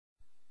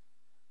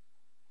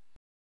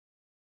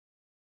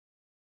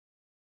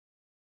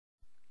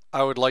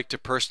I would like to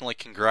personally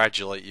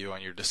congratulate you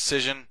on your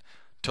decision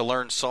to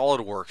learn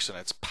SolidWorks and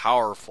its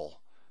powerful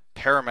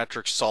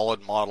parametric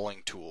solid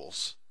modeling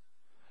tools.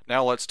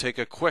 Now let's take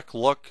a quick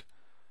look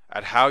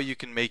at how you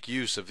can make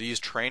use of these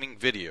training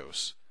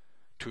videos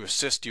to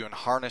assist you in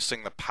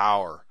harnessing the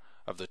power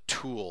of the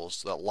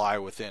tools that lie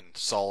within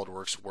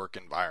SolidWorks work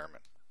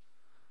environment.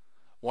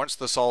 Once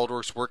the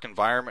SolidWorks work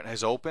environment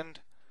has opened,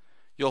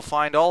 you'll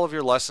find all of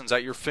your lessons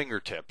at your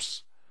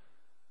fingertips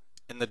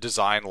in the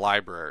design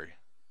library.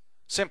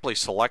 Simply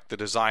select the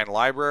design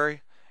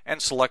library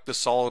and select the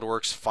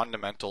SolidWorks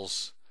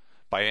Fundamentals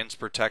by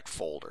Inspirtech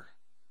folder.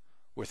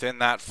 Within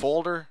that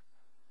folder,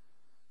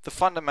 the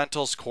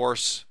Fundamentals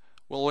course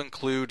will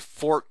include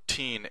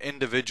 14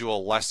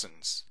 individual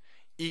lessons,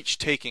 each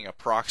taking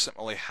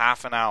approximately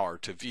half an hour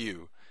to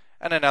view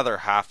and another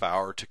half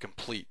hour to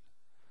complete.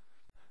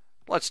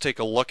 Let's take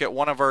a look at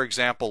one of our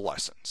example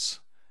lessons.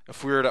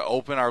 If we were to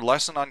open our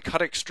lesson on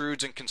cut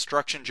extrudes and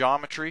construction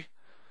geometry,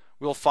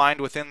 we'll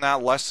find within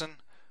that lesson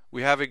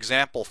we have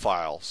example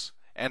files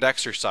and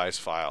exercise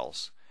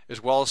files,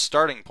 as well as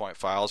starting point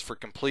files for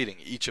completing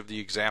each of the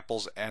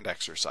examples and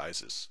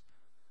exercises.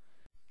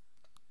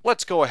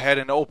 Let's go ahead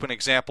and open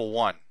example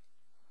 1.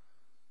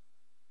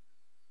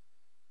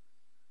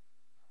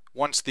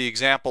 Once the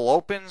example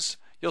opens,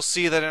 you'll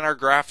see that in our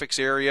graphics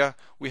area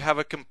we have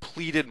a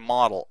completed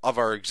model of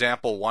our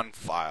example 1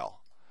 file.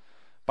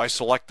 By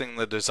selecting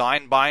the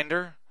design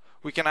binder,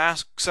 we can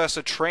access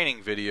a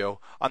training video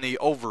on the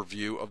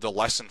overview of the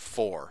lesson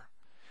 4,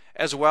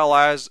 as well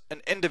as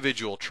an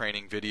individual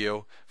training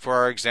video for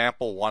our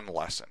example 1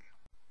 lesson.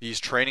 These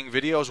training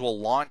videos will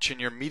launch in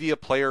your media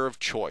player of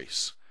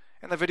choice,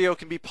 and the video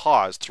can be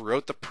paused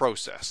throughout the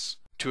process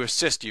to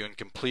assist you in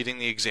completing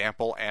the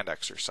example and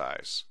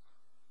exercise.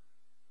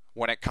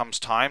 When it comes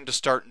time to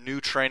start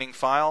new training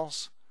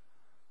files,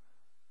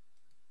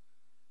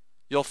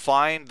 you'll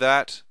find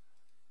that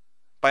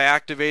by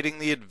activating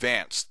the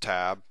Advanced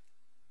tab,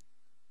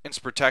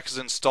 Inspirtech has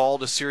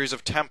installed a series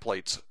of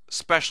templates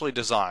specially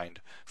designed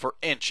for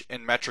inch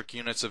and metric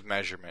units of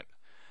measurement,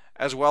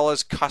 as well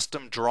as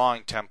custom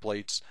drawing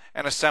templates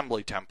and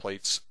assembly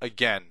templates,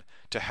 again,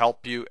 to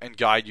help you and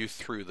guide you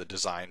through the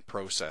design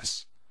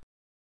process.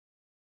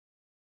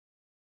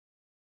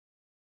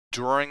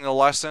 During the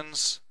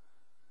lessons,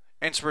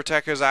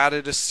 Inspirtech has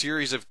added a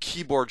series of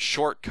keyboard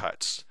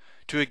shortcuts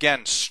to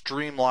again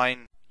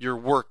streamline your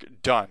work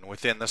done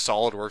within the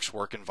SolidWorks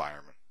work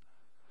environment.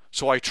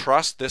 So I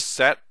trust this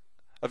set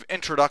of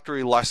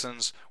introductory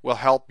lessons will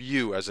help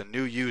you as a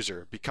new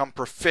user become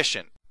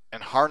proficient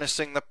in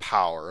harnessing the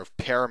power of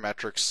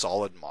parametric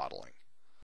solid modeling.